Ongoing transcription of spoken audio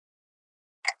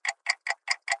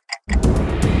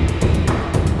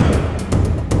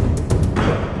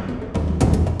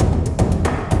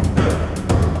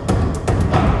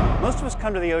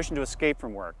swim to the ocean to escape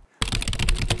from work.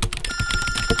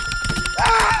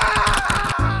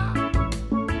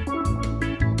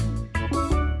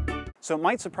 So it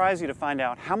might surprise you to find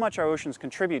out how much our oceans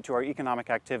contribute to our economic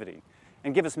activity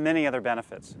and give us many other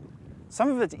benefits. Some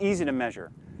of it's easy to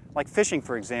measure, like fishing,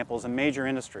 for example, is a major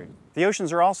industry. The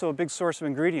oceans are also a big source of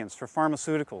ingredients for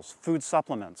pharmaceuticals, food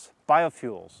supplements,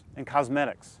 biofuels, and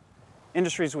cosmetics,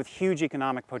 industries with huge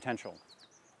economic potential.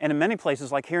 And in many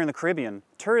places, like here in the Caribbean,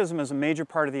 tourism is a major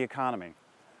part of the economy.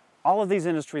 All of these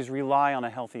industries rely on a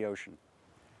healthy ocean.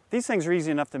 These things are easy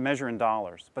enough to measure in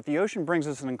dollars, but the ocean brings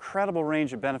us an incredible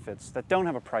range of benefits that don't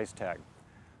have a price tag.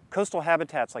 Coastal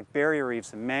habitats like barrier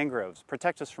reefs and mangroves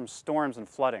protect us from storms and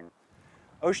flooding.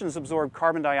 Oceans absorb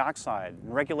carbon dioxide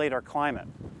and regulate our climate.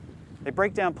 They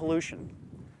break down pollution.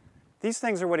 These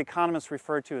things are what economists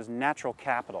refer to as natural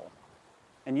capital,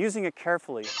 and using it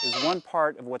carefully is one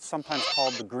part of what's sometimes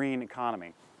called the green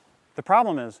economy. The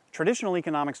problem is, traditional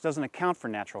economics doesn't account for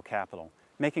natural capital,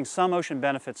 making some ocean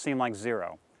benefits seem like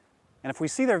zero. And if we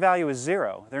see their value as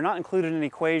zero, they're not included in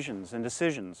equations and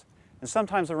decisions, and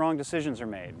sometimes the wrong decisions are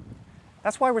made.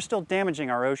 That's why we're still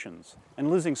damaging our oceans and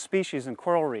losing species and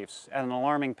coral reefs at an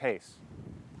alarming pace.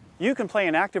 You can play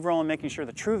an active role in making sure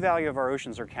the true value of our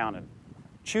oceans are counted.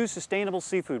 Choose sustainable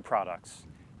seafood products.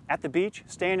 At the beach,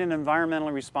 stay in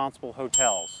environmentally responsible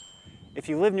hotels. If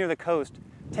you live near the coast,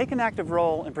 take an active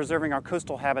role in preserving our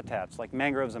coastal habitats like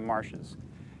mangroves and marshes.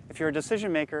 If you're a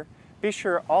decision maker, be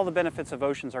sure all the benefits of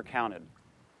oceans are counted.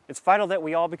 It's vital that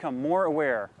we all become more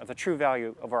aware of the true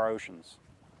value of our oceans.